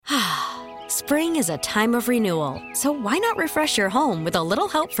Spring is a time of renewal, so why not refresh your home with a little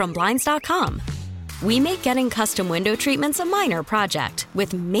help from Blinds.com? We make getting custom window treatments a minor project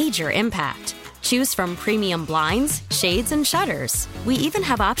with major impact. Choose from premium blinds, shades, and shutters. We even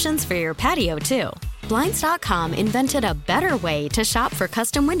have options for your patio, too. Blinds.com invented a better way to shop for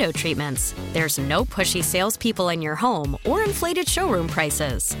custom window treatments. There's no pushy salespeople in your home or inflated showroom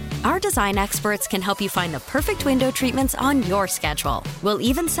prices. Our design experts can help you find the perfect window treatments on your schedule. We'll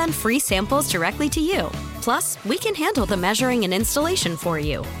even send free samples directly to you. Plus, we can handle the measuring and installation for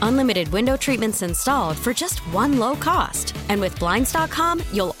you. Unlimited window treatments installed for just one low cost. And with Blinds.com,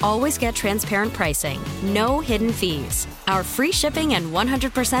 you'll always get transparent pricing. No hidden fees. Our free shipping and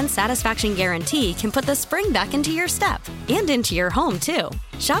 100% satisfaction guarantee can put the spring back into your step and into your home, too.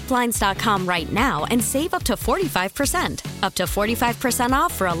 Shop Blinds.com right now and save up to 45%. Up to 45%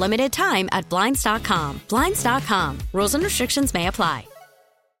 off for a limited time at Blinds.com. Blinds.com. Rules and restrictions may apply.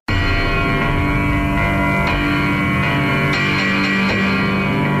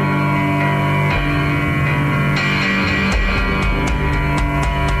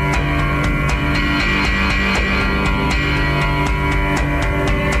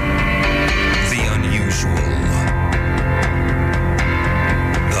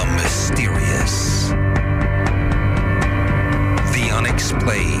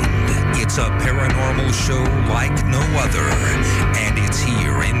 It's a paranormal show like no other, and it's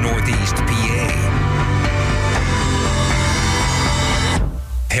here in Northeast PA.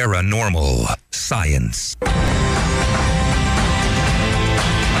 Paranormal Science.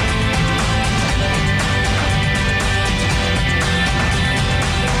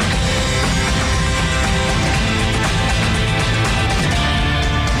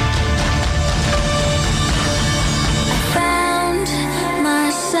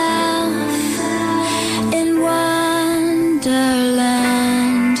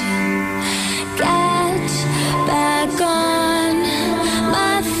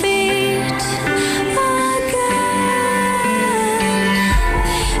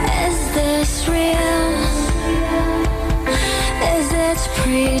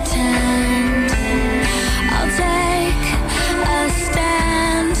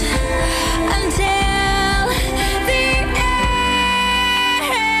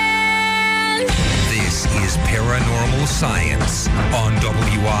 Science on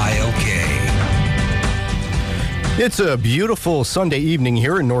WILK. It's a beautiful Sunday evening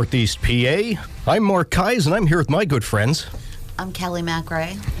here in Northeast PA. I'm Mark Kies, and I'm here with my good friends. I'm Kelly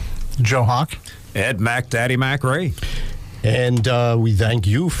McRae. Joe Hawk. Ed Mac, Daddy McRae. And we thank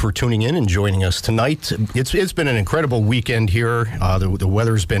you for tuning in and joining us tonight. It's been an incredible weekend here. The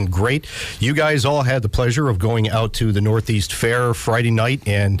weather's been great. You guys all had the pleasure of going out to the Northeast Fair Friday night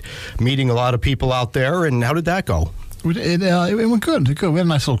and meeting a lot of people out there. And how did that go? It went good. We had a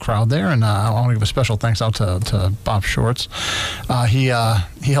nice little crowd there, and I want to give a special thanks out to Bob Shorts. He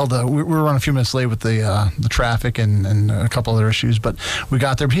held. We were running a few minutes late with the traffic and a couple other issues, but we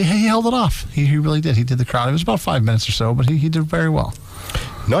got there. But he held it off. He really did. He did the crowd. It was about 5 minutes or so, but he did very well.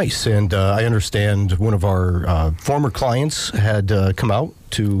 Nice. And I understand one of our former clients had come out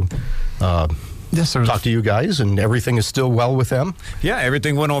to Yes, sir. Talk to you guys, and everything is still well with them? Yeah,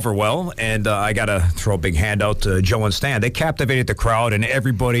 everything went over well, and I got to throw a big hand out to Joe and Stan. They captivated the crowd, and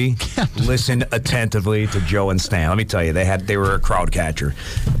everybody listened attentively to Joe and Stan. Let me tell you, they were a crowd catcher.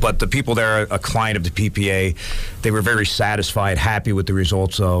 But the people there, a client of the PPA, they were very satisfied, happy with the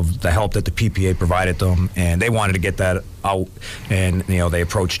results of the help that the PPA provided them, and they wanted to get that out. And, they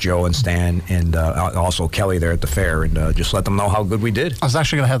approached Joe and Stan and also Kelly there at the fair and just let them know how good we did. I was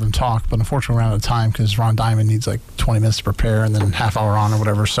actually going to have them talk, but unfortunately we're out of time because Ron Diamond needs like 20 minutes to prepare and then half hour on or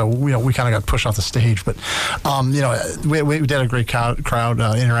whatever. So, we kind of got pushed off the stage. But, we did a great crowd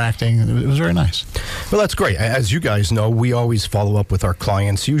interacting. It was very nice. Well, that's great. As you guys know, we always follow up with our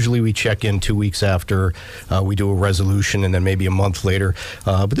clients. Usually we check in 2 weeks after we do a resolution and then maybe a month later.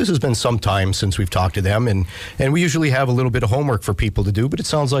 But this has been some time since we've talked to them. And we usually have a little bit of homework for people to do, but it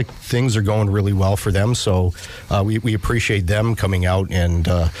sounds like things are going really well for them. So we appreciate them coming out and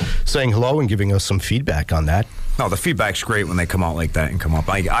saying hello and giving us some feedback on that. No, the feedback's great when they come out like that and come up.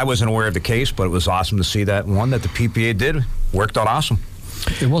 I wasn't aware of the case, but it was awesome to see that one that the PPA did worked out awesome.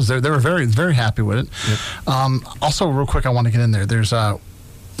 It was. They were very, very happy with it. Yep. Also, real quick, I want to get in there. There's a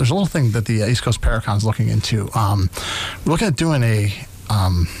little thing that the East Coast Paracon's looking into. We're looking at doing a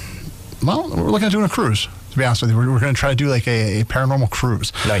cruise. To be honest with you, we're going to try to do like a paranormal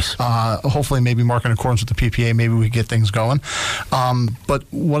cruise. Nice. Hopefully, maybe mark in accordance with the PPA. Maybe we get things going. But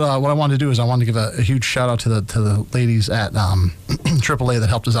what I wanted to do is I wanted to give a huge shout out to the ladies at AAA that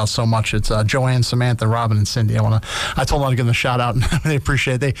helped us out so much. It's Joanne, Samantha, Robin, and Cindy. I told them to give them a shout out, and they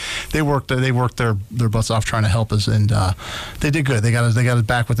appreciate it. They worked their butts off trying to help us, and they did good. They got it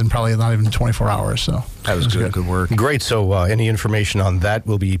back within probably not even 24 hours. So that was good work. Great. So any information on that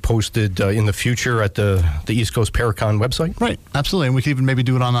will be posted in the future at the East Coast Paracon website? Right, absolutely. And we can even maybe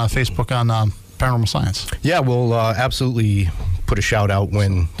do it on Facebook on Paranormal Science. Yeah, we'll absolutely put a shout out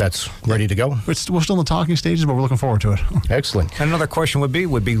when that's ready to go. We're still in the talking stages, but we're looking forward to it. Excellent. And another question would be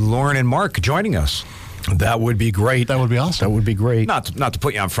Lauren and Mark joining us? That would be great. That would be awesome. That would be great. Not to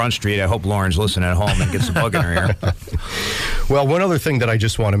put you on Front Street. I hope Lauren's listening at home and gets a bug in her ear. Well, one other thing that I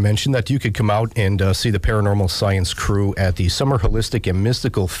just want to mention, that you could come out and see the Paranormal Science crew at the Summer Holistic and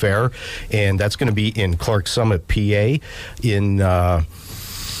Mystical Fair, and that's going to be in Clark Summit, PA, in,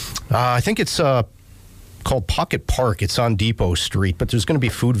 I think it's called Pocket Park. It's on Depot Street, but there's going to be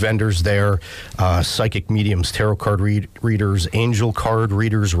food vendors there, psychic mediums, tarot card readers, angel card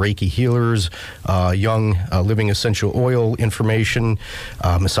readers, Reiki healers, young living essential oil information,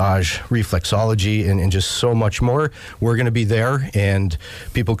 massage, reflexology, and just so much more. We're going to be there, and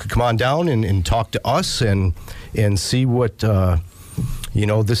people could come on down and talk to us and see what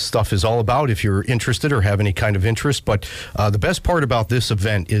this stuff is all about if you're interested or have any kind of interest. But the best part about this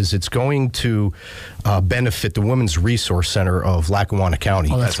event is it's going to benefit the Women's Resource Center of Lackawanna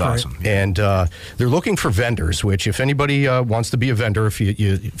County. Oh, that's awesome. And they're looking for vendors, which if anybody wants to be a vendor, if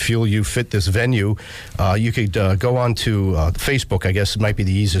you feel you fit this venue, you could go on to Facebook. I guess it might be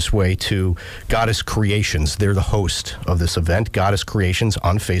the easiest way, to Goddess Creations. They're the host of this event, Goddess Creations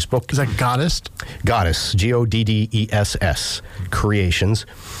on Facebook. Is that Goddess? Goddess, Goddess Creations.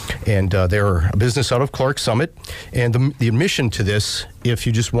 And they're a business out of Clark Summit. And the admission to this, if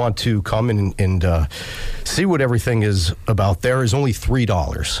you just want to come and see what everything is about there, is only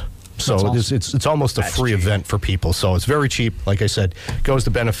 $3. So awesome. it's almost a free event for people. So it's very cheap. Like I said, goes to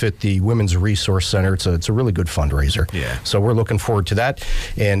benefit the Women's Resource Center. It's a really good fundraiser. Yeah. So we're looking forward to that.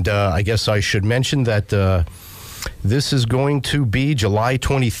 And I guess I should mention that this is going to be July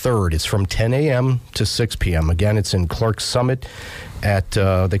 23rd. It's from 10 a.m. to 6 p.m. Again, it's in Clark Summit at,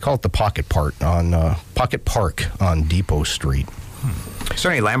 they call it the Pocket Park on Depot Street. Is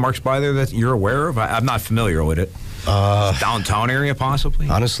there any landmarks by there that you're aware of? I'm not familiar with it. Downtown area, possibly?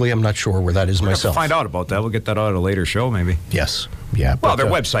 Honestly, I'm not sure where that is myself. We'll find out about that. We'll get that out at a later show, maybe. Yes. Yeah. Well, but,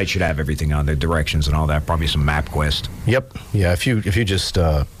 their website should have everything on, the directions and all that. Probably some MapQuest. Yep. Yeah. If you just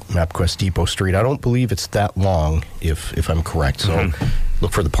MapQuest Depot Street, I don't believe it's that long, if I'm correct. So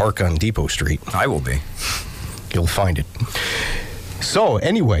look for the park on Depot Street. I will be. You'll find it. So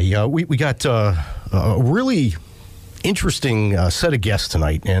anyway, we got a really interesting set of guests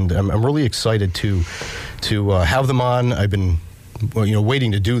tonight, and I'm really excited to have them on. I've been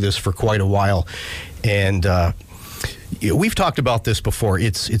waiting to do this for quite a while, and we've talked about this before.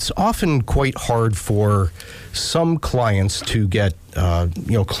 It's often quite hard for some clients to get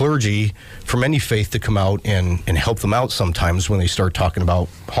clergy from any faith to come out and help them out sometimes when they start talking about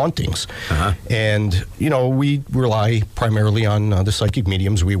hauntings. And we rely primarily on the psychic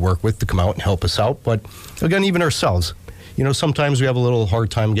mediums we work with to come out and help us out. But again, even ourselves, sometimes we have a little hard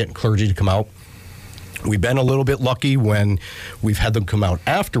time getting clergy to come out. We've been a little bit lucky when we've had them come out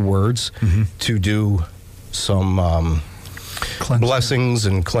afterwards to do some blessings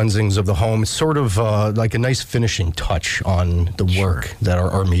and cleansings of the home. It's sort of like a nice finishing touch on the work that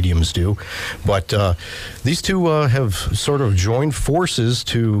our mediums do. But these two have sort of joined forces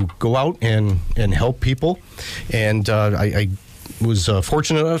to go out and help people. And I was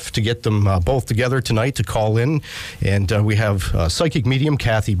fortunate enough to get them both together tonight to call in. And we have psychic medium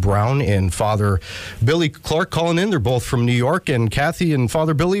Kathy Brown and Father Billy Clark calling in. They're both from New York. And Kathy and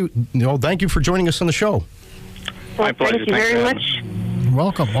Father Billy, thank you for joining us on the show. My pleasure. Thank you very much.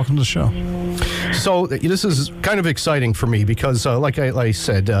 Welcome to the show. So this is kind of exciting for me because, like I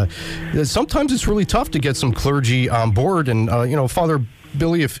said, sometimes it's really tough to get some clergy on board. And, Father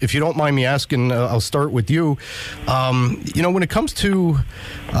Billy, if you don't mind me asking, I'll start with you. When it comes to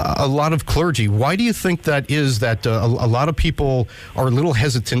a lot of clergy, why do you think that is, that a lot of people are a little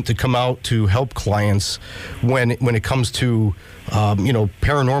hesitant to come out to help clients when it comes to,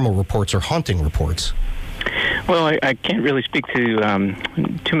 paranormal reports or haunting reports? Well, I can't really speak to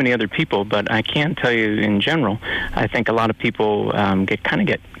too many other people, but I can tell you in general, I think a lot of people get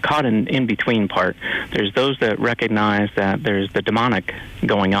caught in between part. There's those that recognize that there's the demonic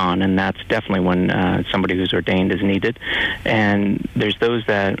going on, and that's definitely when somebody who's ordained is needed. And there's those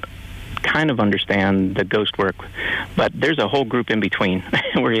that kind of understand the ghost work, but there's a whole group in between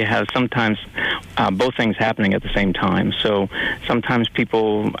where you have sometimes both things happening at the same time. So sometimes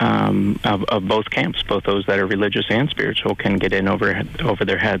people of both camps, both those that are religious and spiritual, can get in over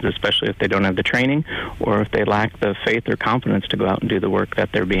their heads, especially if they don't have the training or if they lack the faith or confidence to go out and do the work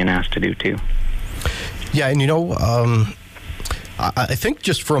that they're being asked to do too. Yeah, and I think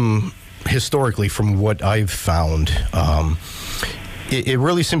just historically, from what I've found, it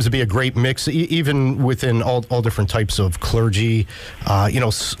really seems to be a great mix, even within all different types of clergy.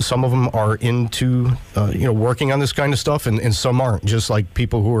 Some of them are into, working on this kind of stuff, and some aren't. Just like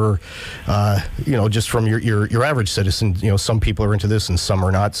people who are, just from your average citizen. Some people are into this and some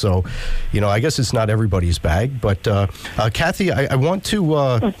are not. So, I guess it's not everybody's bag. But Kathy, I want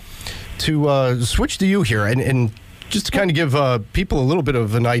to switch to you here, and just to kind of give people a little bit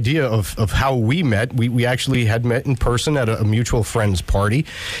of an idea of how we met. We actually had met in person at a mutual friend's party,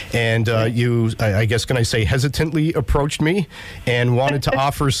 and you, I guess, can I say, hesitantly approached me and wanted to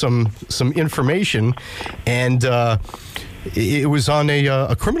offer some information, and it was on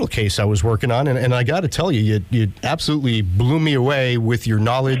a criminal case I was working on, and I got to tell you, you absolutely blew me away with your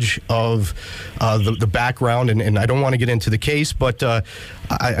knowledge of the background, and I don't want to get into the case, but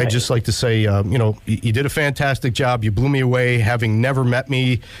I just like to say, you did a fantastic job. You blew me away, having never met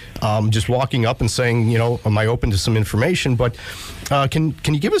me, just walking up and saying, am I open to some information? But can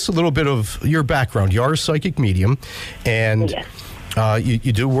you give us a little bit of your background? You are a psychic medium, and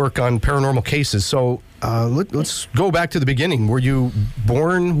you do work on paranormal cases, so let's go back to the beginning. Were you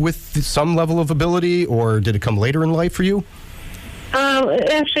born with some level of ability, or did it come later in life for you?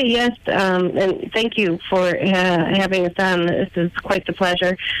 Actually, yes, and thank you for having us on. This is quite the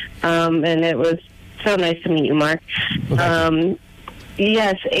pleasure, and it was so nice to meet you, Mark. Well,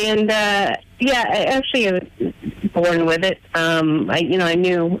 yes, and I actually was born with it. I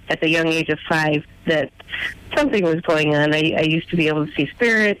knew at the young age of 5 that something was going on. I used to be able to see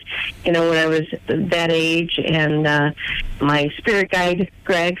spirits, when I was that age, and my spirit guide,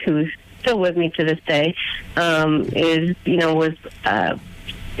 Greg, who's still with me to this day, was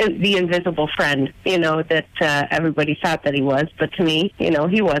the invisible friend, that everybody thought that he was, but to me,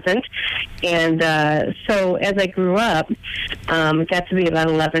 he wasn't. And so as I grew up, it got to be about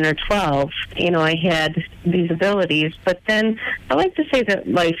 11 or 12, I had these abilities, but then I like to say that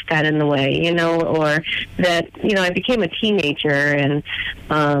life got in the way, or that, I became a teenager, and,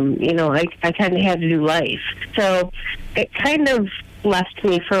 I kind of had to do life. So it kind of left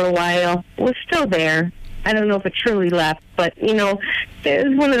me for a while. It was still there. I don't know if it truly left, but, it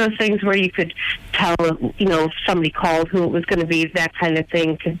was one of those things where you could tell, if somebody called who it was going to be, that kind of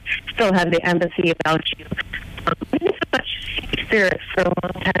thing, could still have the empathy about you. I didn't so much see spirit for a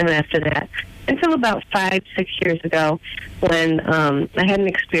long time after that, until about 5-6 years ago, when I had an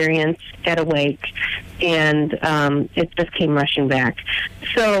experience at a wake, and it just came rushing back.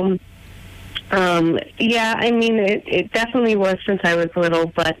 So, it definitely was since I was little,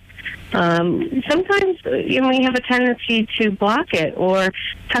 but sometimes we have a tendency to block it or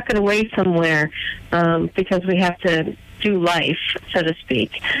tuck it away somewhere because we have to do life, so to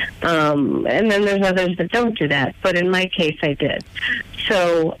speak. And then there's others that don't do that. But in my case, I did.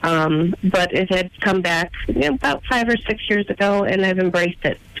 So, but it had come back about 5 or 6 years ago, and I've embraced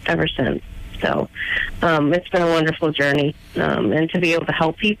it ever since. So it's been a wonderful journey, and to be able to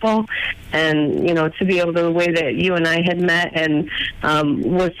help people, and to be able to, the way that you and I had met, and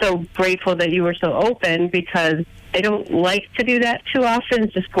was so grateful that you were so open, because I don't like to do that too often.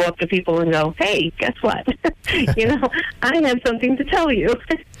 Just go up to people and go, "Hey, guess what? I have something to tell you."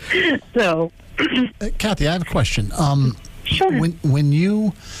 So, Kathy, I have a question. Sure. When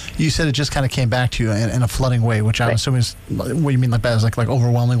you said it just kind of came back to you in a flooding way, which I'm assuming is what you mean, like that is like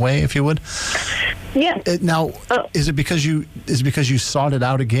overwhelming way, if you would. Yeah. Now, is it because you sought it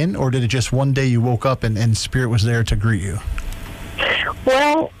out again, or did it just one day you woke up and spirit was there to greet you?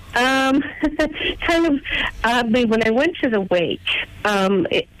 Well, kind of oddly, when I went to the wake,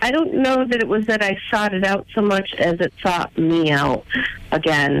 I don't know that it was that I sought it out so much as it sought me out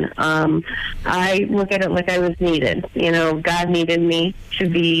again. I look at it like I was needed. God needed me to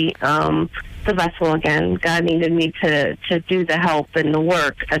be the vessel again. God needed me to do the help and the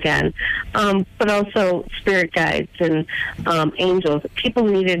work again. But also spirit guides and angels. People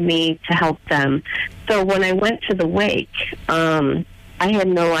needed me to help them. So when I went to the wake, I had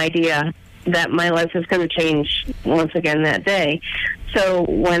no idea that my life was going to change once again that day. So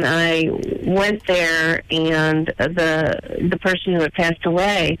when I went there, and the person who had passed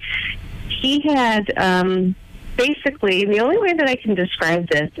away, he had basically, the only way that I can describe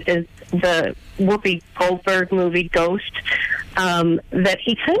this is the Whoopi Goldberg movie Ghost, that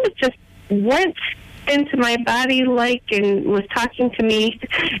he kind of just went into my body and was talking to me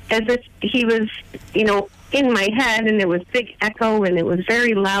as if he was, in my head, and there was big echo, and it was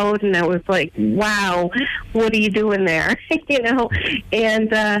very loud, and I was like, wow, what are you doing there? And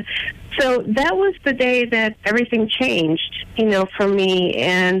so that was the day that everything changed, for me,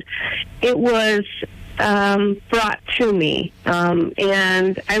 and it was brought to me,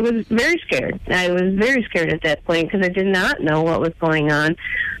 and I was very scared. I was very scared at that point because I did not know what was going on.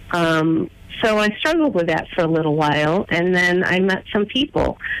 So I struggled with that for a little while, and then I met some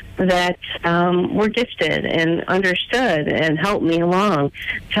people that were gifted and understood and helped me along,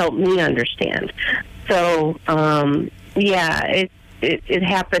 helped me understand. So, it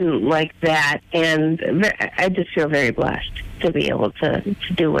happened like that, and I just feel very blessed to be able to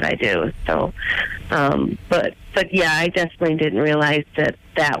do what I do. So, but yeah, I definitely didn't realize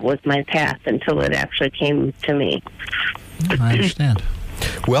that was my path until it actually came to me. I understand.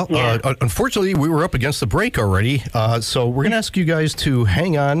 Well, unfortunately, we were up against the break already, so we're going to ask you guys to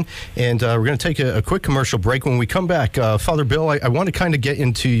hang on, and we're going to take a quick commercial break. When we come back, Father Bill, I want to kind of get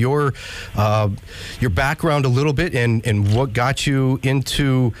into your background a little bit and what got you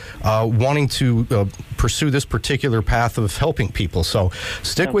into wanting to pursue this particular path of helping people. So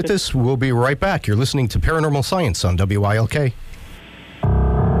stick with us. We'll be right back. You're listening to Paranormal Science on WILK.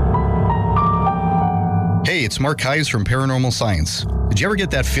 Hey, it's Mark Hayes from Paranormal Science. Did you ever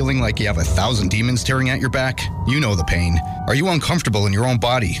get that feeling like you have 1,000 demons staring at your back? You know the pain. Are you uncomfortable in your own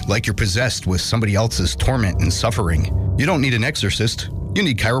body, like you're possessed with somebody else's torment and suffering? You don't need an exorcist. You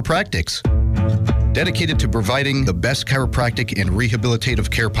need chiropractics. Dedicated to providing the best chiropractic and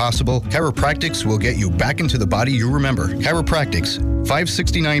rehabilitative care possible, Chiropractics will get you back into the body you remember. Chiropractics,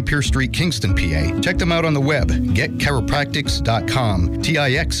 569 Pierce Street, Kingston, PA. Check them out on the web, getchiropractics.com,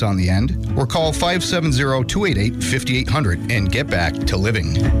 TIX on the end, or call 570-288-5800 and get back to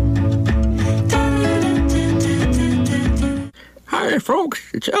living. Hi, folks.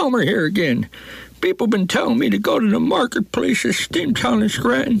 It's Elmer here again. People been telling me to go to the marketplace of Steamtown and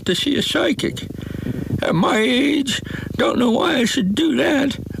Scranton to see a psychic. At my age, don't know why I should do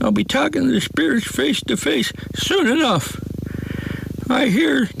that. I'll be talking to the spirits face to face soon enough. I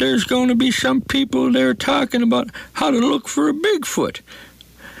hear there's going to be some people there talking about how to look for a Bigfoot.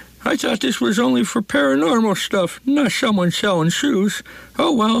 I thought this was only for paranormal stuff, not someone selling shoes.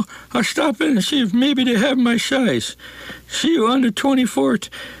 Oh well, I'll stop in and see if maybe they have my size. See you on the 24th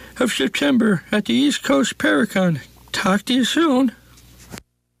of September at the East Coast Paracon. Talk to you soon.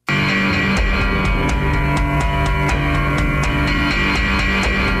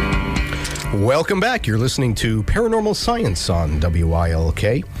 Welcome back. You're listening to Paranormal Science on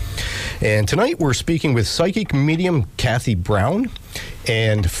WILK. And tonight we're speaking with psychic medium Kathy Brown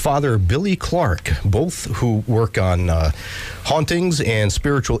and Father Billy Clark, both who work on hauntings and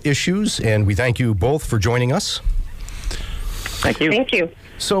spiritual issues. And we thank you both for joining us. Thank you. Thank you.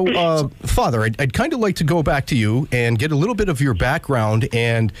 So, Father, I'd kind of like to go back to you and get a little bit of your background.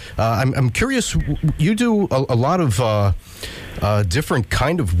 And I'm curious, you do a lot of different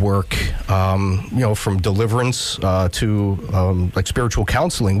kind of work, from deliverance to like spiritual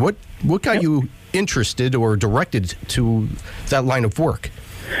counseling. What got you interested or directed to that line of work?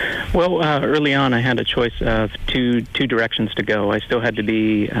 Well, early on, I had a choice of two directions to go. I still had to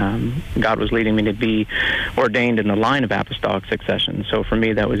be, God was leading me to be ordained in the line of apostolic succession. So for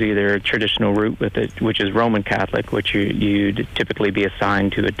me, that was either a traditional route with it, which is Roman Catholic, which you'd typically be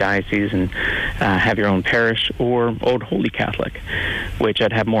assigned to a diocese and have your own parish, or Old Holy Catholic, which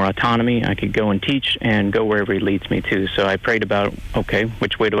I'd have more autonomy. I could go and teach and go wherever he leads me to. So I prayed about, okay,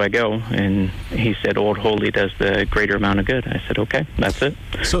 which way do I go? And he said, Old Holy does the greater amount of good. I said, okay, that's it.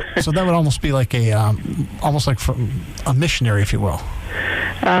 So that would almost be like almost like a missionary, if you will.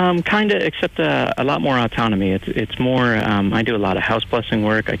 Kind of, except a lot more autonomy. It's more, I do a lot of house blessing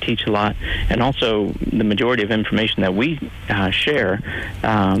work, I teach a lot, and also the majority of information that we share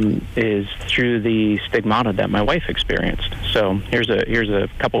is through the stigmata that my wife experienced. So here's a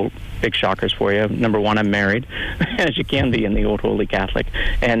couple big shockers for you. Number one, I'm married, as you can be in the Old Holy Catholic.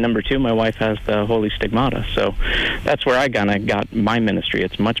 And number two, my wife has the Holy Stigmata. So that's where I kind of got my ministry.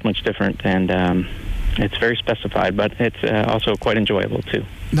 It's much, much different, and it's very specified, but it's also quite enjoyable, too.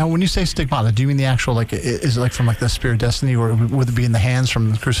 Now, when you say stigmata, do you mean the actual, is it like from the Spear of Destiny, or would it be in the hands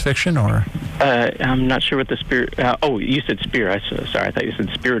from the crucifixion, or? I'm not sure what the spirit, you said spear. Sorry, I thought you said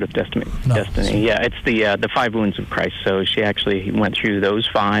Spirit of Destiny. No. Destiny. Yeah, it's the 5 wounds of Christ. So she actually went through those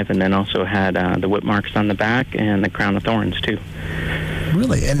 5, and then also had the whip marks on the back and the crown of thorns, too.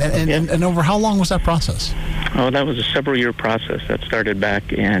 Really? And over how long was that process? Oh, that was a several-year process that started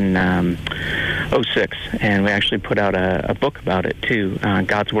back in '06, and we actually put out a book about it too,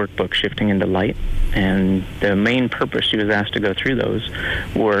 God's Workbook, Shifting into Light. And the main purpose she was asked to go through those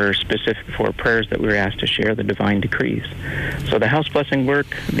were specific for prayers that we were asked to share, the divine decrees. So the house blessing work,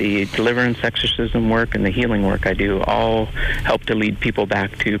 the deliverance exorcism work, and the healing work I do all help to lead people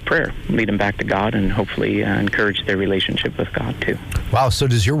back to prayer, lead them back to God, and hopefully encourage their relationship with God too. Wow, so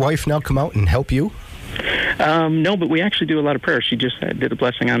does your wife now come out and help you? No, but we actually do a lot of prayer. She just did a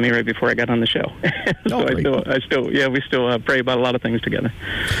blessing on me right before I got on the show. So we still pray about a lot of things together.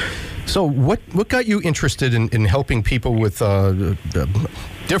 So what got you interested in helping people with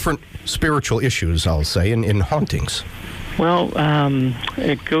different spiritual issues, I'll say, in hauntings? Well,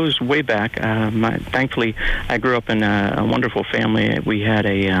 it goes way back. Thankfully, I grew up in a wonderful family. We had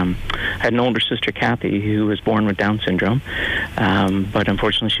had an older sister, Kathy, who was born with Down syndrome, but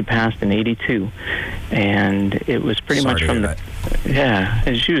unfortunately she passed in '82, and it was pretty much from the... Yeah,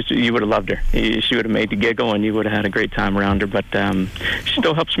 and you would have loved her. She would have made you giggle, and you would have had a great time around her. But she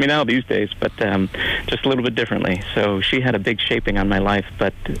still helps me now these days, but just a little bit differently. So she had a big shaping on my life,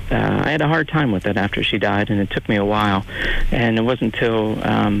 but I had a hard time with it after she died, and it took me a while. And it wasn't until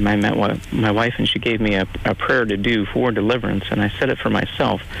I met my wife, and she gave me a prayer to do for deliverance, and I said it for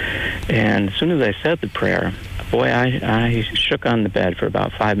myself. And as soon as I said the prayer, boy, I shook on the bed for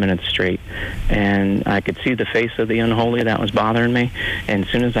about 5 minutes straight, and I could see the face of the unholy that was bothering me. And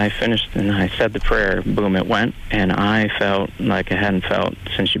as soon as I finished and I said the prayer, boom, it went, and I felt like I hadn't felt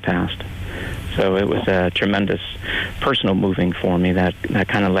since she passed. So it was a tremendous personal moving for me that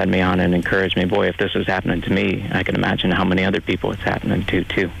kind of led me on and encouraged me. Boy, if this is happening to me, I can imagine how many other people it's happening to,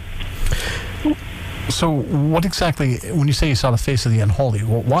 too. So what exactly, when you say you saw the face of the unholy,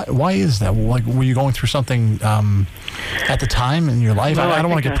 why is that? Like, were you going through something at the time in your life? I don't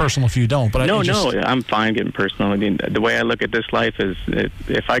want to get personal if you don't. But No, I'm fine getting personal. I mean, the way I look at this life is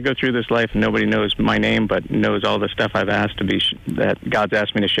if I go through this life and nobody knows my name but knows all the stuff I've asked to be, that God's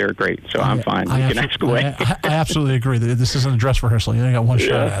asked me to share, great. So I'm fine. You can ask away. I absolutely agree. This isn't a dress rehearsal. You only got one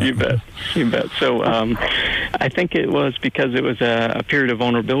shot at it. You bet. So I think it was because it was a period of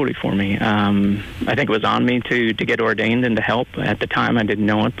vulnerability for me. I think it was on me to get ordained and to help. At the time, I didn't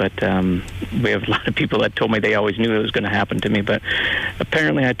know it, but we have a lot of people that told me they always knew it was going to happen to me. But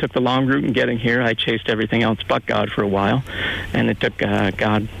apparently, I took the long route in getting here. I chased everything else but God for a while, and it took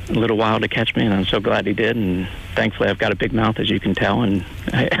God a little while to catch me, and I'm so glad He did. And thankfully, I've got a big mouth, as you can tell, and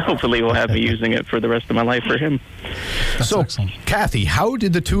hopefully He'll have me using it for the rest of my life for Him. So, excellent. Kathy, how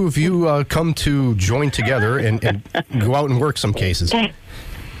did the two of you come to join together and go out and work some cases?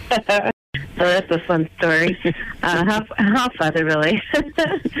 So that's a fun story. How Father really?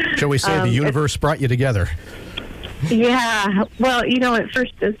 Shall we say the universe brought you together? Yeah. Well, at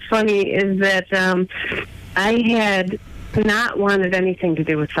first it's funny is that I had not wanted anything to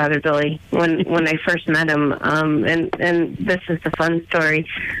do with Father Billy when I first met him. And this is the fun story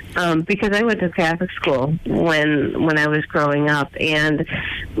because I went to Catholic school when I was growing up, and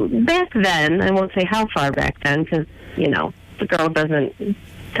back then, I won't say how far back then because the girl doesn't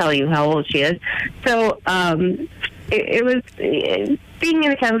tell you how old she is. So it was being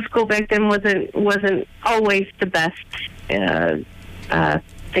in a Catholic school back then wasn't always the best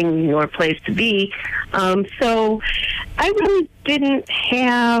thing or place to be. So I really didn't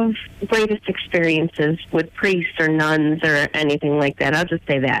have greatest experiences with priests or nuns or anything like that. I'll just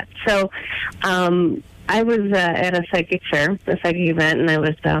say that. So I was at a psychic fair, a psychic event,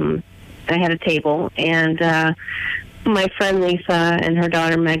 and I had a table, and my friend Lisa and her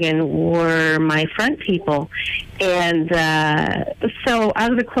daughter Megan were my front people. And so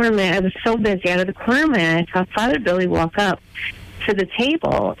out of the corner of my eye, I was so busy, out of the corner of my eye, I saw Father Billy walk up to the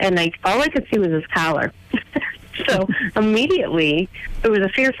table, and all I could see was his collar. So immediately, it was a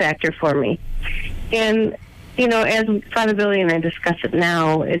fear factor for me. And, as Father Billy and I discuss it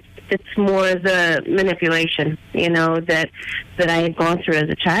now, it's more the manipulation, that I had gone through as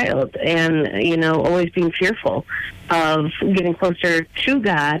a child, and, always being fearful of getting closer to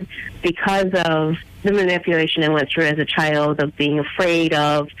God because of the manipulation I went through as a child, of being afraid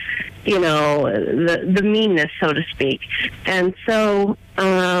of, the meanness, so to speak. And so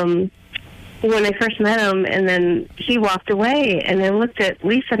when I first met him, and then he walked away, and I looked at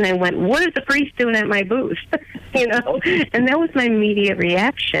Lisa and I went, what is the priest doing at my booth? And that was my immediate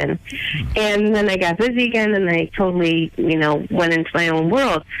reaction. And then I got busy again, and I totally, went into my own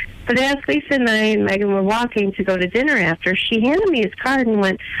world. But as Lisa and I and Megan were walking to go to dinner after, she handed me his card and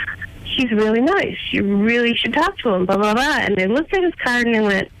went, he's really nice. You really should talk to him, blah, blah, blah. And I looked at his card and I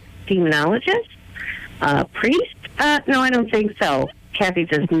went, demonologist? Priest? No, I don't think so. Kathy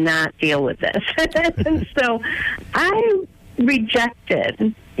does not deal with this. And so I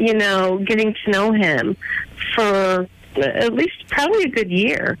rejected getting to know him for at least probably a good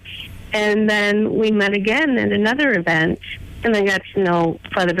year. And then we met again at another event, and I got to know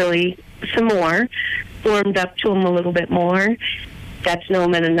Father Billy some more, warmed up to him a little bit more, got to know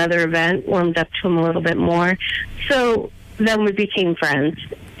him at another event, warmed up to him a little bit more. So then we became friends,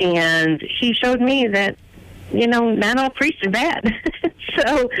 and he showed me that, not all priests are bad.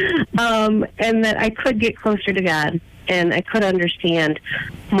 So, and that I could get closer to God, and I could understand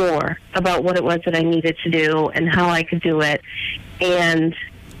more about what it was that I needed to do and how I could do it. And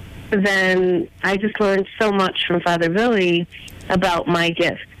then I just learned so much from Father Billy about my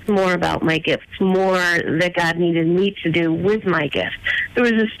gifts, more about my gifts, more that God needed me to do with my gift. There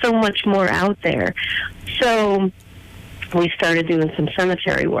was just so much more out there. So we started doing some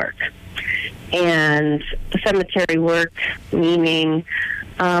cemetery work. And cemetery work meaning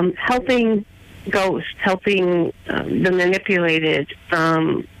helping ghosts, helping the manipulated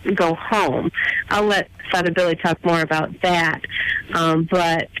go home. I'll let Father Billy talk more about that.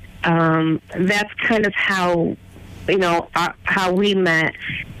 But that's kind of how, how we met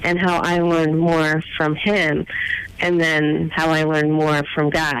and how I learned more from him, and then how I learned more from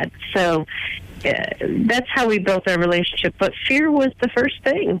God. So that's how we built our relationship. But fear was the first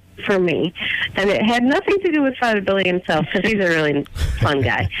thing for me, and it had nothing to do with Father Billy himself, because he's a really fun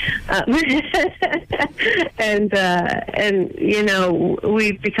guy. And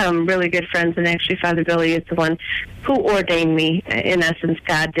we've become really good friends. And actually, Father Billy is the one who ordained me. In essence,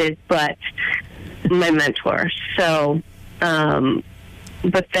 God did, but my mentor. So,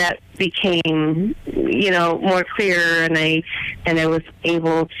 but that became, more clear, and I was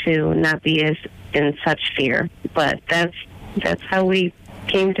able to not be as in such fear. But that's how we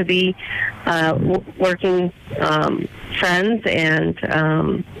came to be working friends and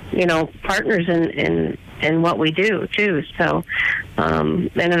partners in what we do too. So, and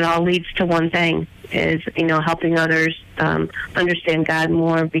it all leads to one thing: is helping others understand God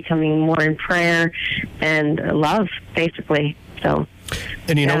more, becoming more in prayer and love, basically. So.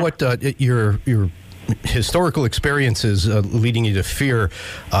 And you know what? Your historical experiences leading you to fear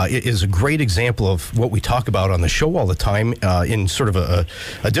is a great example of what we talk about on the show all the time in sort of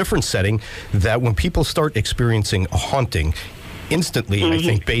a different setting, that when people start experiencing a haunting, instantly, I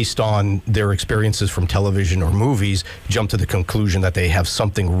think, based on their experiences from television or movies, jump to the conclusion that they have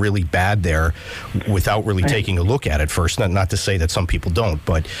something really bad there without really taking a look at it first. Not to say that some people don't,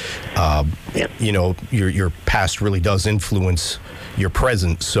 but, your past really does influence your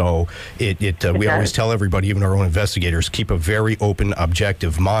present. So we always tell everybody, even our own investigators, keep a very open,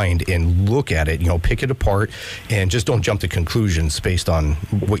 objective mind and look at it, pick it apart, and just don't jump to conclusions based on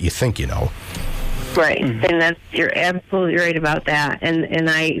what you think you know. Right, and you're absolutely right about that, and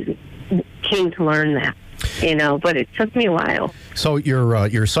I came to learn that, but it took me a while. So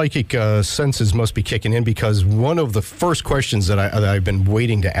your psychic senses must be kicking in, because one of the first questions that I've been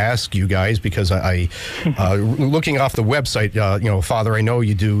waiting to ask you guys, because I looking off the website, Father, I know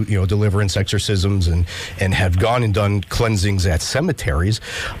you do deliverance exorcisms and have gone and done cleansings at cemeteries.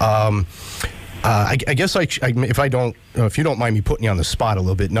 I guess if you don't mind me putting you on the spot a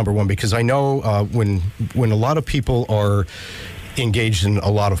little bit, number one, because I know when a lot of people are engaged in a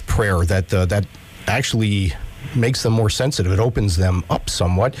lot of prayer, that actually makes them more sensitive. It opens them up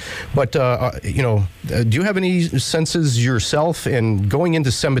somewhat. But, do you have any senses yourself? And going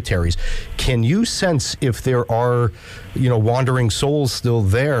into cemeteries, can you sense if there are, wandering souls still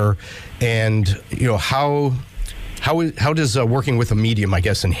there? And, how does working with a medium, I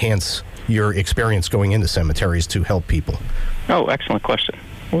guess, enhance your experience going into cemeteries to help people? Oh, excellent question.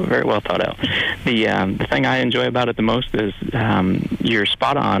 Very well thought out. The thing I enjoy about it the most is you're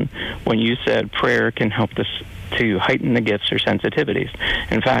spot on when you said prayer can help us to heighten the gifts or sensitivities.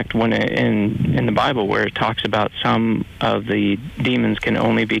 In fact, when in the Bible, where it talks about some of the demons can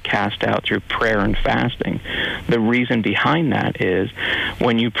only be cast out through prayer and fasting, the reason behind that is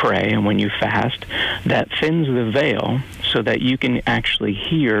when you pray and when you fast, that thins the veil so that you can actually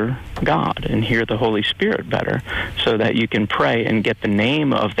hear God and hear the Holy Spirit better, so that you can pray and get the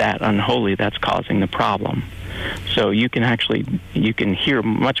name of that unholy that's causing the problem. So you can hear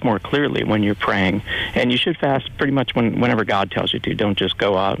much more clearly when you're praying, and you should fast pretty much whenever God tells you to. Don't just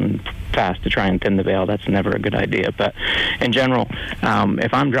go out and fast to try and thin the veil. That's never a good idea. But in general,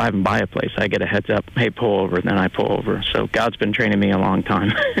 if I'm driving by a place, I get a heads up, hey, pull over, and then I pull over. So God's been training me a long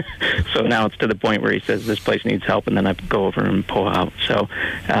time. So now it's to the point where he says this place needs help, and then I go over and pull out. So,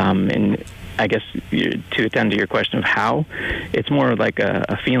 and I guess to attend to your question of how, it's more like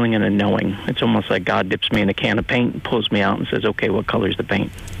a feeling and a knowing. It's almost like God dips me in a can of paint and pulls me out and says, okay, what color's the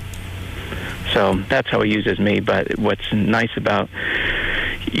paint? So that's how he uses me. But what's nice about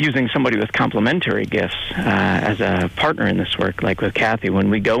using somebody with complementary gifts as a partner in this work, like with Kathy. When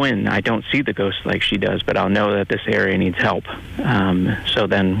we go in, I don't see the ghost like she does, but I'll know that this area needs help. So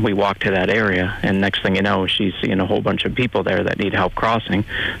then we walk to that area, and next thing you know, she's seeing a whole bunch of people there that need help crossing.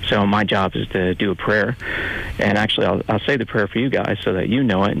 So my job is to do a prayer, and actually I'll say the prayer for you guys so that you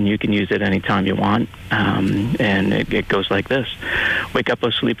know it, and you can use it anytime you want. And it goes like this. Wake up, O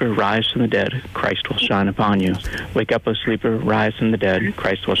sleeper, rise from the dead, Christ will shine upon you. Wake up, O sleeper, rise from the dead,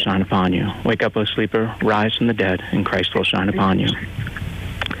 Christ will shine upon you. Wake up, O sleeper, rise from the dead, and Christ will shine upon you.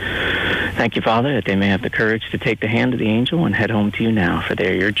 Thank you, Father, that they may have the courage to take the hand of the angel and head home to you now, for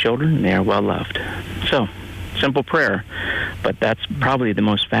they are your children and they are well loved. So, simple prayer, but that's probably the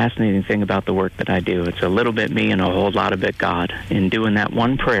most fascinating thing about the work that I do. It's a little bit me and a whole lot of it God. In doing that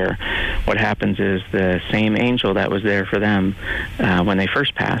one prayer, what happens is the same angel that was there for them when they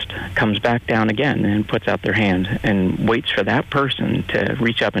first passed comes back down again and puts out their hand and waits for that person to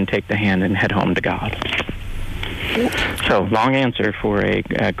reach up and take the hand and head home to God. So, long answer for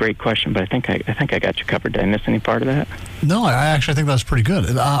a great question, but I think I got you covered. Did I miss any part of that? No, I actually think that was pretty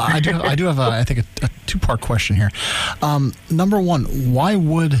good. I do have I think a two-part question here. Number one, why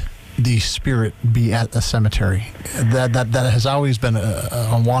would the spirit be at a cemetery? That has always been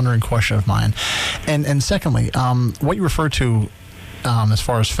a wandering question of mine. And secondly, what you refer to as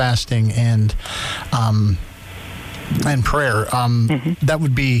far as fasting and prayer, that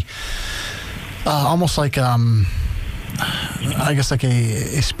would be almost like I guess like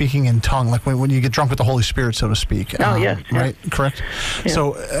a speaking in tongue, like when you get drunk with the Holy Spirit, so to speak. Yes. Right? Correct? Yeah.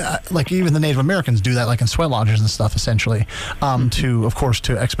 So, like even the Native Americans do that, like in sweat lodges and stuff, essentially, to, of course,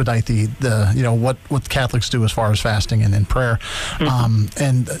 to expedite the what Catholics do as far as fasting and prayer.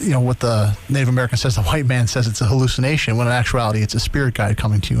 And, what the Native American says, the white man says it's a hallucination, when in actuality it's a spirit guide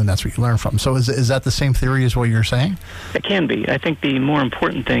coming to you, and that's what you learn from. So is that the same theory as what you're saying? It can be. I think the more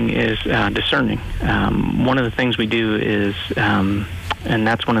important thing is discerning. One of the things we do is, and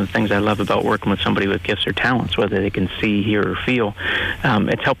that's one of the things I love about working with somebody with gifts or talents, whether they can see, hear, or feel.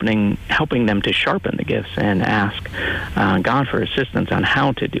 It's helping them to sharpen the gifts and ask God for assistance on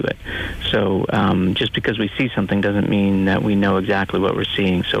how to do it. So just because we see something doesn't mean that we know exactly what we're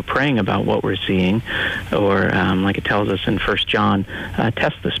seeing. So praying about what we're seeing, or like it tells us in 1 John,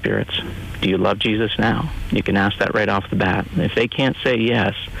 test the spirits. Do you love Jesus now? You can ask that right off the bat. If they can't say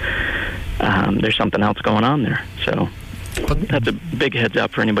yes, there's something else going on there. So that's a big heads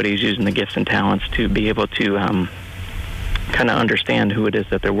up for anybody who's using the gifts and talents to be able to kind of understand who it is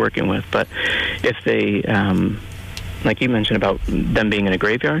that they're working with. But if they, like you mentioned about them being in a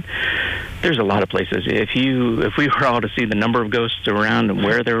graveyard, there's a lot of places. If we were all to see the number of ghosts around and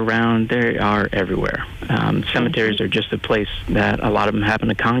where they're around, they are everywhere. Cemeteries are just a place that a lot of them happen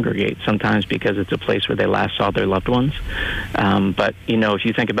to congregate, sometimes because it's a place where they last saw their loved ones. But, if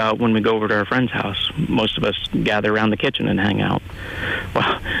you think about when we go over to our friend's house, most of us gather around the kitchen and hang out.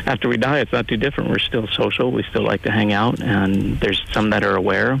 Well, after we die, it's not too different. We're still social. We still like to hang out, and there's some that are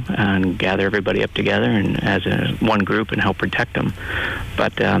aware and gather everybody up together and as one group and help protect them.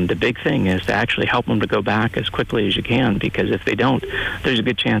 But the big thing is to actually help them to go back as quickly as you can, because if they don't, there's a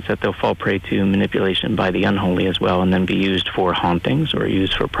good chance that they'll fall prey to manipulation by the unholy as well, and then be used for hauntings or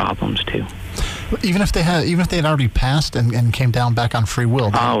used for problems too. Even if they had already passed and came down back on free will.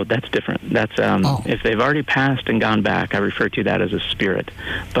 Oh, that's different. That's if they've already passed and gone back, I refer to that as a spirit.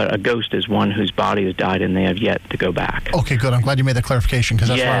 But a ghost is one whose body has died and they have yet to go back. Okay, good. I'm glad you made that clarification, because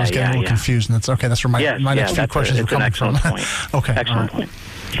that's where I was getting a little confused. And that's okay. That's where my next few questions were coming from. Point. Okay, excellent point.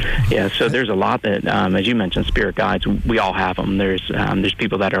 Yeah, so there's a lot that, as you mentioned, spirit guides, we all have them. There's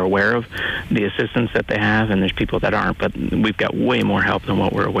people that are aware of the assistance that they have, and there's people that aren't, but we've got way more help than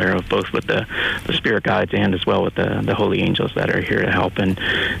what we're aware of, both with the spirit guides and as well with the holy angels that are here to help. And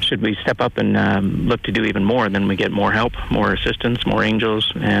should we step up and look to do even more, then we get more help, more assistance, more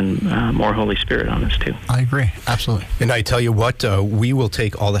angels, and more Holy Spirit on us too. I agree, absolutely. And I tell you what, we will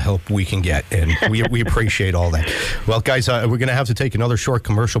take all the help we can get, and we appreciate all that. Well, guys, we're going to have to take another short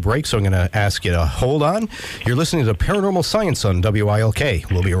commercial break, so I'm going to ask you to hold on. You're listening to Paranormal Science on WILK.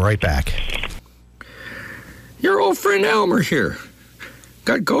 We'll be right back. Your old friend Elmer here.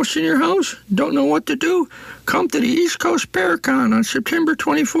 Got ghosts in your house? Don't know what to do? Come to the East Coast Paracon on September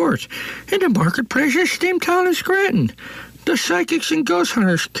 24th in the Marketplace at Steamtown in Scranton. The psychics and ghost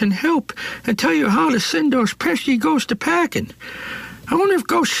hunters can help and tell you how to send those pesky ghosts to packing. I wonder if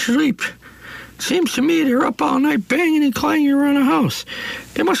ghosts sleep. Seems to me they're up all night banging and clanging around the house.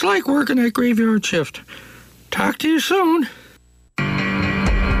 They must like working that graveyard shift. Talk to you soon.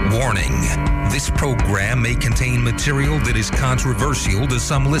 Warning. This program may contain material that is controversial to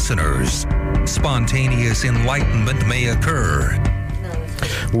some listeners. Spontaneous enlightenment may occur.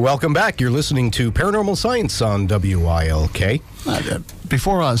 Welcome back. You're listening to Paranormal Science on WILK.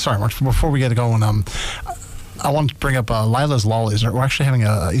 Before we get going, I want to bring up Lila's Lollies. We're actually having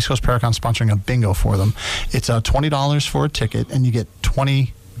a East Coast Paracon sponsoring a bingo for them. It's $20 for a ticket, and you get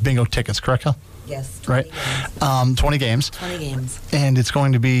 20 bingo tickets, correct, Cal? Yes. 20 Games. 20 games. 20 games. And it's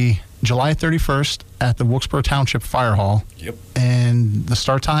going to be July 31st at the Wilkesboro Township Fire Hall. Yep. And the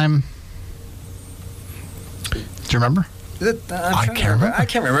start time, do you remember? I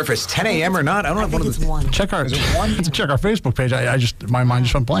can't remember if it's 10 a.m. or not. I don't know. I think it's 1. Check our Is it 1? check our Facebook page. My mind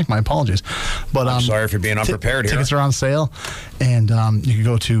just went blank. My apologies. But I'm sorry if you're being unprepared here. Tickets are on sale, and you can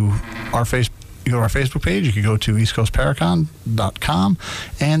go to our Facebook page. You can go to eastcoastparacon.com,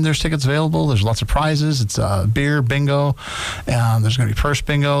 and there's tickets available. There's lots of prizes. It's beer bingo. There's going to be purse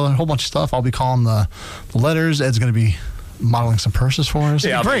bingo, a whole bunch of stuff. I'll be calling the letters. Ed's going to be modeling some purses for us.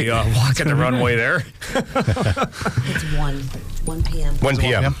 Yeah, great. Walking the runway there. It's 1 p.m. 1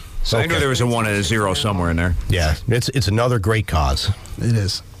 p.m. So I knew there was a 1 and a 0 somewhere in there. Yeah, it's another great cause. It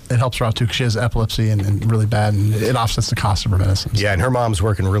is. It helps her out, too, because she has epilepsy and really bad, and it offsets the cost of her medicines. Yeah, and her mom's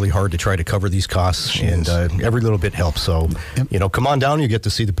working really hard to try to cover these costs, and every little bit helps. So, come on down. You get to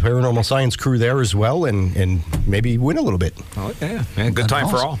see the Paranormal Science crew there as well, and maybe win a little bit. Oh, yeah. Man, good time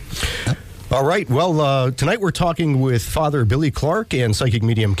for all. Yep. All right. Well, tonight we're talking with Father Billy Clark and psychic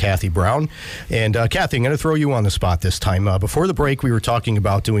medium Kathy Brown. And Kathy, I'm going to throw you on the spot this time. Before the break, we were talking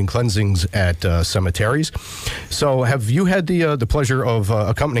about doing cleansings at cemeteries. So have you had the pleasure of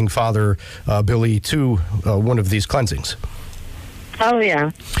accompanying Father Billy to one of these cleansings? Oh,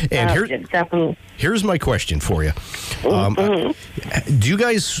 yeah. And definitely. Here's my question for you. Do you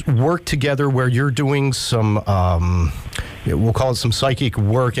guys work together where you're doing some, we'll call it some psychic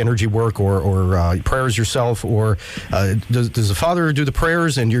work, energy work, or prayers yourself, or does the Father do the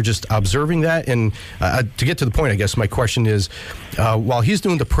prayers and you're just observing that? And to get to the point, I guess my question is, while he's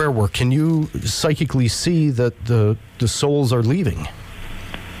doing the prayer work, can you psychically see that the souls are leaving?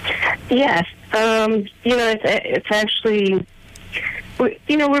 Yes. It's actually...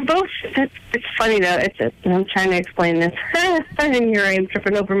 we're both. It's funny though. I'm trying to explain this, and here I am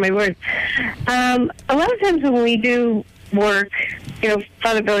tripping over my words. A lot of times when we do work,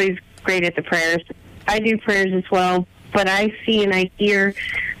 Father Billy's great at the prayers. I do prayers as well, but I see and I hear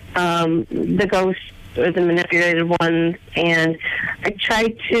the ghosts or the manipulated ones, and I try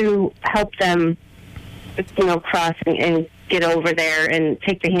to help them, cross and get over there and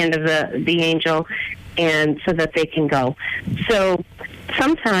take the hand of the angel, and so that they can go. So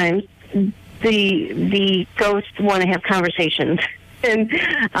sometimes the ghosts want to have conversations. And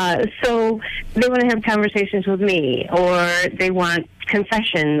so they want to have conversations with me, or they want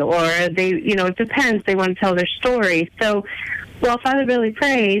confession, or it depends. They want to tell their story. So while Father Billy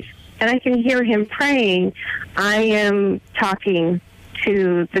prays, and I can hear him praying, I am talking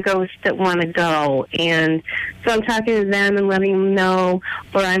to the ghosts that want to go. And so I'm talking to them and letting them know,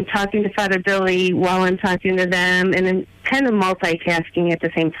 or I'm talking to Father Billy while I'm talking to them, and I'm kind of multitasking at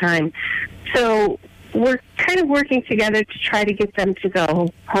the same time. So we're kind of working together to try to get them to go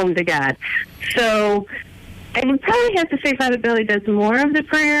home to God. So I would probably have to say Father Billy does more of the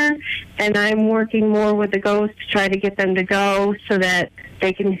prayer, and I'm working more with the ghosts to try to get them to go so that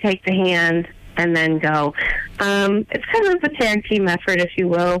they can take the hand and then go. It's kind of a tag team effort, if you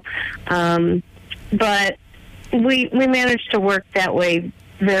will. But we manage to work that way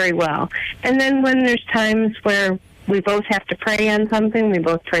very well. And then when there's times where we both have to pray on something, we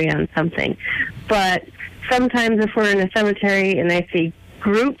both pray on something. But sometimes if we're in a cemetery and I see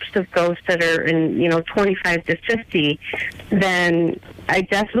groups of ghosts that are in, 25 to 50, then I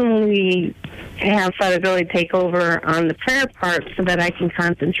definitely have Father Billy take over on the prayer part so that I can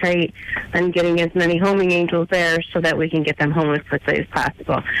concentrate on getting as many homing angels there so that we can get them home as quickly as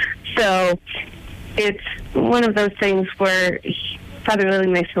possible. So it's one of those things where Father Billy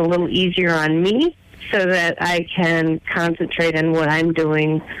makes it a little easier on me so that I can concentrate on what I'm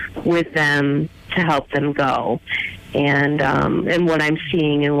doing with them to help them go. And what I'm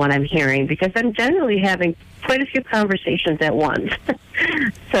seeing and what I'm hearing, because I'm generally having quite a few conversations at once.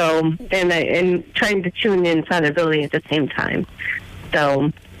 So, and trying to tune in Father Billy at the same time.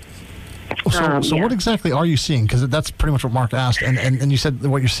 So what exactly are you seeing? Because that's pretty much what Mark asked, and you said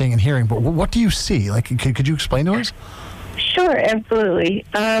what you're seeing and hearing, but what do you see? Like, could you explain to us? Sure, absolutely.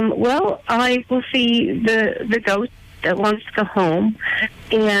 Well, I will see the ghost that wants to go home,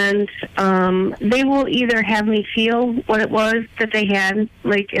 and they will either have me feel what it was that they had,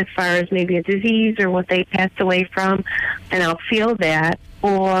 like as far as maybe a disease or what they passed away from, and I'll feel that,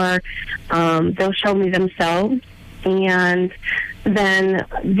 or they'll show me themselves, and then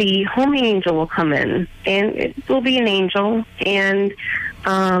the homing angel will come in, and it will be an angel, and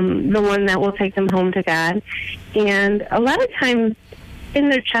the one that will take them home to God. And a lot of times in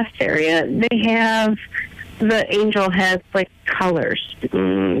their chest area, the angel has like colors,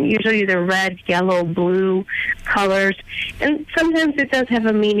 usually they're red, yellow, blue colors, and sometimes it does have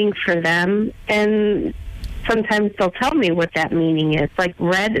a meaning for them, and sometimes they'll tell me what that meaning is. Like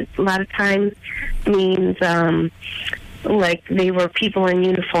red a lot of times means like they were people in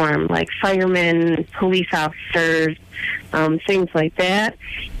uniform, like firemen, police officers, things like that.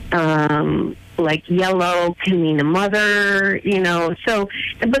 Like yellow can mean a mother, so,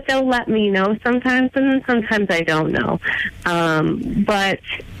 but they'll let me know sometimes, and sometimes I don't know. But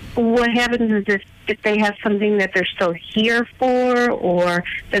what happens is if they have something that they're still here for, or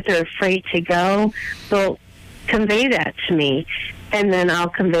that they're afraid to go, they'll convey that to me, and then I'll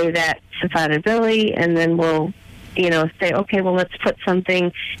convey that to Father Billy, and then we'll say, okay, well, let's put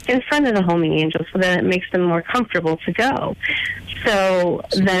something in front of the homing angel so that it makes them more comfortable to go. So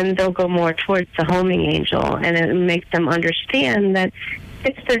then they'll go more towards the homing angel, and it makes them understand that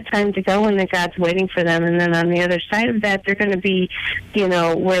it's their time to go and that God's waiting for them. And then on the other side of that, they're going to be,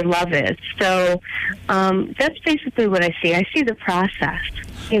 where love is. So that's basically what I see. I see the process.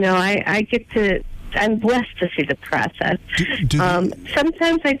 I'm blessed to see the process.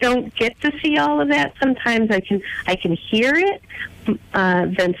 Sometimes I don't get to see all of that. Sometimes I can hear it,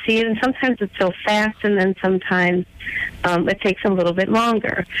 then see it, and sometimes it's so fast, and then sometimes it takes a little bit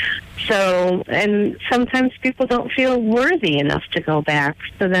longer. So, and sometimes people don't feel worthy enough to go back.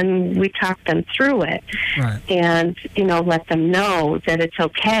 So then we talk them through it, right, and let them know that it's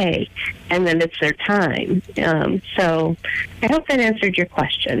okay, and then it's their time. So, I hope that answered your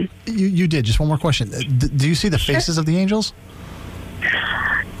question. You did. Just one more question. Do you see the faces of the angels?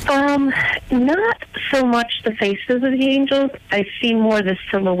 Not so much the faces of the angels. I see more the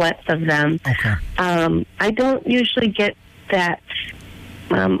silhouettes of them. Okay. I don't usually get that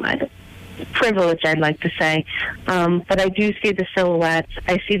privilege, I'd like to say, but I do see the silhouettes.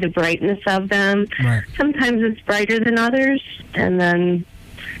 I see the brightness of them. Right. Sometimes it's brighter than others, and then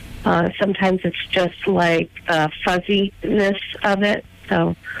sometimes it's just like fuzziness of it.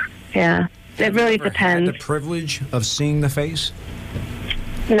 So, yeah, it really depends. Had the privilege of seeing the face?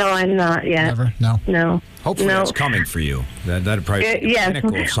 No, I'm not yet. Never? No. Hopefully that's coming for you. That'd probably be the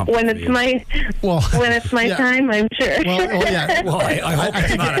pinnacle of something when for it's you. When it's my time, I'm sure. Well, yeah. Well, I hope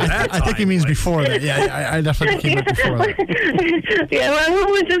it's not at that time. I think he means before that. Yeah, I definitely think he meant before that. Yeah,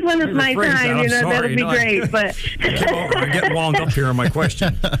 well, just when it's my time, that'll be great. But I'm getting wound up here on my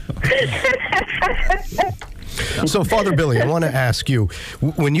question. So, Father Billy, I want to ask you,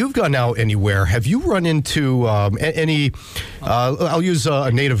 when you've gone out anywhere, have you run into any, I'll use a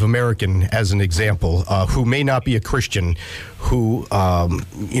Native American as an example, who may not be a Christian, who,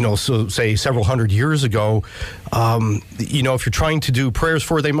 so say several hundred years ago, if you're trying to do prayers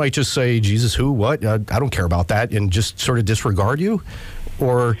for, they might just say, Jesus who, what? I don't care about that, and just sort of disregard you?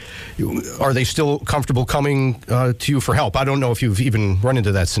 Or are they still comfortable coming to you for help? I don't know if you've even run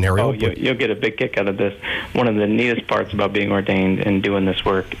into that scenario. Oh, you'll get a big kick out of this. One of the neatest parts about being ordained and doing this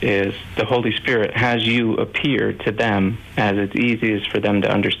work is the Holy Spirit has you appear to them as it's easiest for them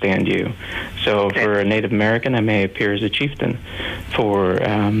to understand you. So for a Native American, I may appear as a chieftain. For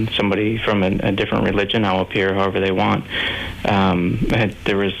somebody from a different religion, I'll appear however they want.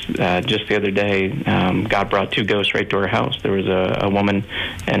 There was, just the other day, God brought two ghosts right to our house. There was a woman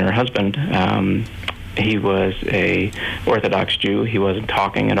and her husband. He was a Orthodox Jew. He wasn't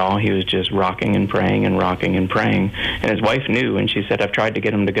talking at all. He was just rocking and praying and rocking and praying. And his wife knew, and she said, I've tried to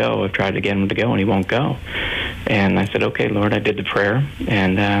get him to go. I've tried to get him to go, and he won't go. And I said, okay, Lord, I did the prayer.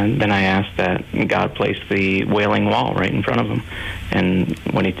 And then I asked that God place the Wailing Wall right in front of him. And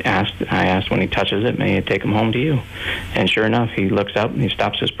when I asked when he touches it, may it take him home to you. And sure enough, he looks up and he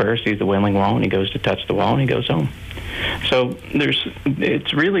stops his prayer, sees the Wailing Wall, and he goes to touch the wall, and he goes home. So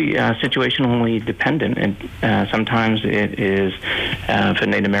it's really situationally dependent, and sometimes it is for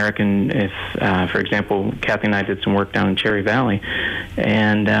Native American. If, for example, Kathy and I did some work down in Cherry Valley,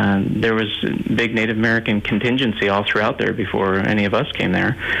 and there was big Native American contingency all throughout there before any of us came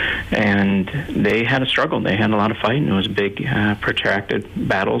there, and they had a struggle. They had a lot of fighting. It was big, protracted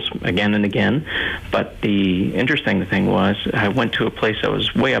battles again and again. But the interesting thing was, I went to a place that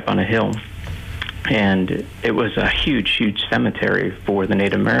was way up on a hill. And it was a huge, huge cemetery for the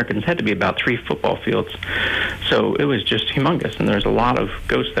Native Americans. It had to be about 3 football fields. So it was just humongous, and there's a lot of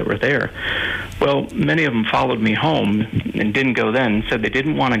ghosts that were there. Well, many of them followed me home and didn't go then, said they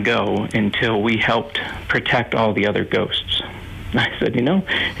didn't want to go until we helped protect all the other ghosts. I said,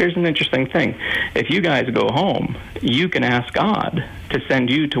 here's an interesting thing. If you guys go home, you can ask God to send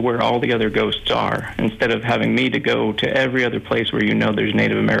you to where all the other ghosts are, instead of having me to go to every other place where you know there's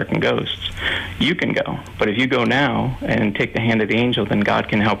Native American ghosts. You can go, but if you go now and take the hand of the angel, then God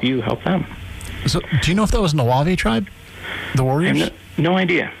can help you help them. So, do you know if that was Nawavi tribe, the warriors? No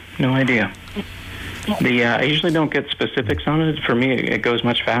idea. I usually don't get specifics on it. For me, it goes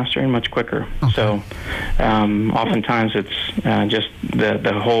much faster and much quicker. Okay. So oftentimes it's just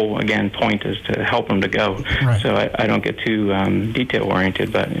the whole, again, point is to help them to go. Right. So I don't get too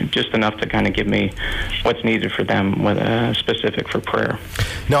detail-oriented, but just enough to kind of give me what's needed for them, with specific for prayer.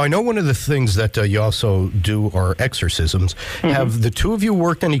 Now, I know one of the things that you also do are exorcisms. Mm-hmm. Have the two of you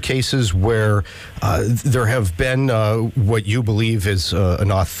worked any cases where there have been what you believe is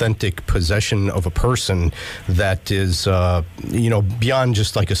an authentic possession of a person that is, beyond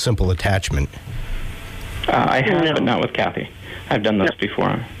just like a simple attachment? I have, but not with Kathy. I've done those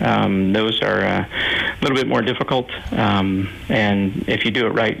before. Those are a little bit more difficult, and if you do it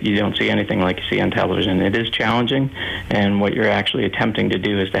right, you don't see anything like you see on television. It is challenging, and what you're actually attempting to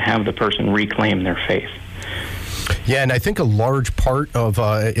do is to have the person reclaim their faith. Yeah, and I think a large part of,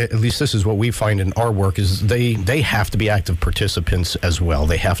 at least this is what we find in our work, is they have to be active participants as well.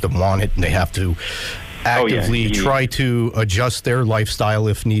 They have to want it, and they have to actively try to adjust their lifestyle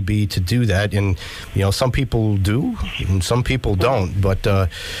if need be to do that. And, some people do, and some people don't. But,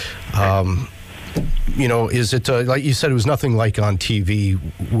 is it, like you said, it was nothing like on TV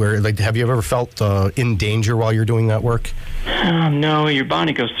where, have you ever felt in danger while you're doing that work? No, your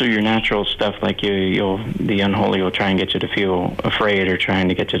body goes through your natural stuff. Like the unholy will try and get you to feel afraid, or trying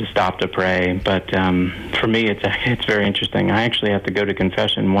to get you to stop to pray. But for me, it's very interesting. I actually have to go to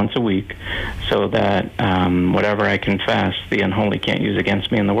confession once a week, so that whatever I confess, the unholy can't use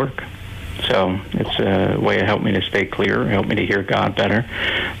against me in the work. So it's a way to help me to stay clear, help me to hear God better.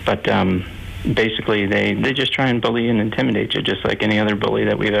 But basically, they just try and bully and intimidate you, just like any other bully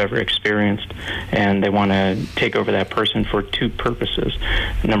that we've ever experienced. And they want to take over that person for two purposes.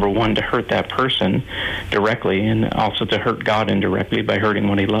 Number one, to hurt that person directly, and also to hurt God indirectly by hurting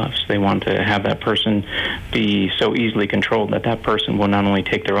what he loves. They want to have that person be so easily controlled that that person will not only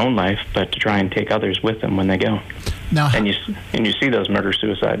take their own life, but to try and take others with them when they go. Now, and you see those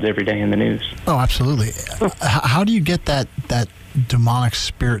murder-suicides every day in the news. Oh, absolutely. How do you get that demonic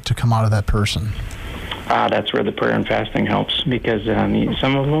spirit to come out of that person? That's where the prayer and fasting helps, because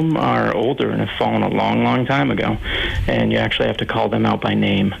some of them are older and have fallen a long, long time ago, and you actually have to call them out by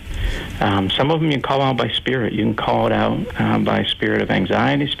name. Some of them you call out by spirit. You can call it out by spirit of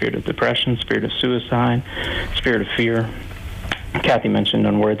anxiety, spirit of depression, spirit of suicide, spirit of fear. Kathy mentioned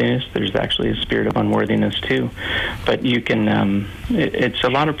unworthiness. There's actually a spirit of unworthiness too. But you can, it's a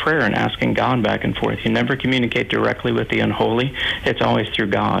lot of prayer and asking God back and forth. You never communicate directly with the unholy. It's always through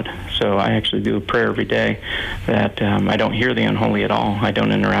God. So I actually do a prayer every day that I don't hear the unholy at all. I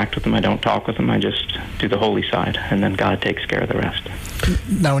don't interact with them. I don't talk with them. I just do the holy side, and then God takes care of the rest.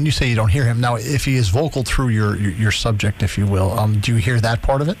 Now, when you say you don't hear him, now if he is vocal through your subject, if you will, do you hear that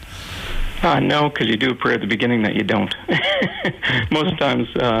part of it? No, because you do a prayer at the beginning that you don't. Most times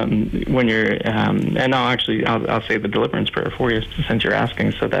when you're, and I'll say the deliverance prayer for you since you're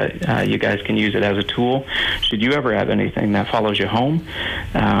asking, so that you guys can use it as a tool. Should you ever have anything that follows you home,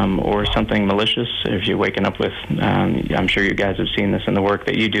 or something malicious, if you're waking up with, I'm sure you guys have seen this in the work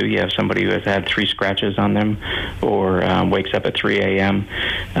that you do, you have somebody who has had 3 scratches on them, or wakes up at 3 a.m.,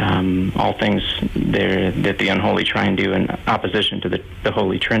 all things there that the unholy try and do in opposition to the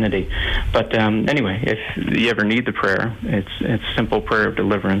Holy Trinity. But anyway, if you ever need the prayer, it's simple prayer of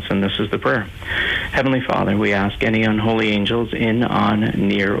deliverance, and this is the prayer. Heavenly Father, we ask any unholy angels in, on,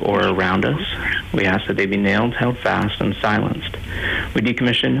 near, or around us. We ask that they be nailed, held fast, and silenced. We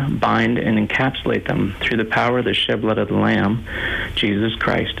decommission, bind, and encapsulate them through the power of the shed blood of the Lamb, Jesus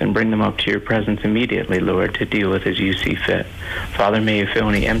Christ, and bring them up to your presence immediately, Lord, to deal with as you see fit. Father, may you fill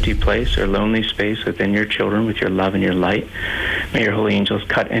any empty place or lonely space within your children with your love and your light. May your holy angels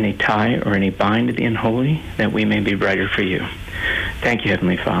cut any tie or any bind to the unholy, that we may be brighter for you. Thank you,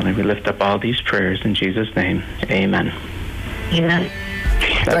 Heavenly Father. We lift up all these prayers in Jesus' name. Amen. Amen.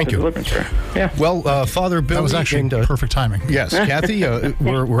 Thank you. Yeah. Well, Father Billy, that was actually perfect timing. Yes, Kathy,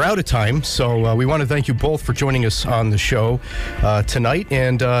 we're out of time, so we want to thank you both for joining us on the show tonight.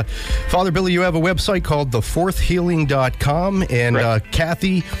 And Father Billy, you have a website called thefourthhealing.com, and right.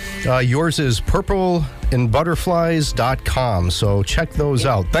 Kathy, yours is purpleandbutterflies.com. So check those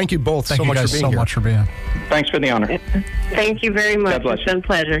out. Thank you both so much for being here. Much for being. Thanks for the honor. Thank you very much. It's been a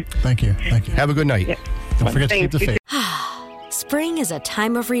pleasure. Thank you. Thank you. Have a good night. Yeah. Don't forget to keep the faith. Spring is a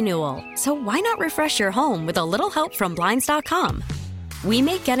time of renewal, so why not refresh your home with a little help from Blinds.com? We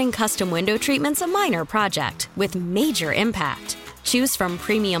make getting custom window treatments a minor project with major impact. Choose from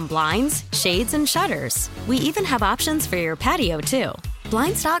premium blinds, shades, and shutters. We even have options for your patio, too.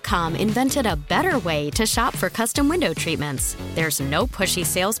 Blinds.com invented a better way to shop for custom window treatments. There's no pushy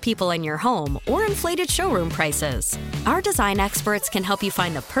salespeople in your home or inflated showroom prices. Our design experts can help you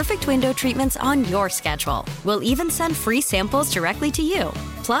find the perfect window treatments on your schedule. We'll even send free samples directly to you.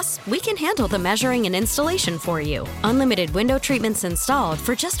 Plus, we can handle the measuring and installation for you. Unlimited window treatments installed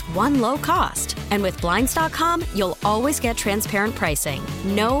for just one low cost. And with Blinds.com, you'll always get transparent pricing.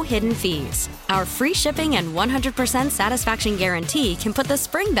 No hidden fees. Our free shipping and 100% satisfaction guarantee can put the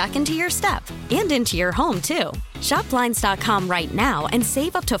spring back into your step and into your home, too. Shop Blinds.com right now and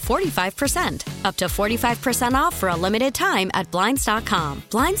save up to 45%. Up to 45% off for a limited time at Blinds.com.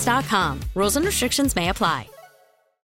 Blinds.com. Rules and restrictions may apply.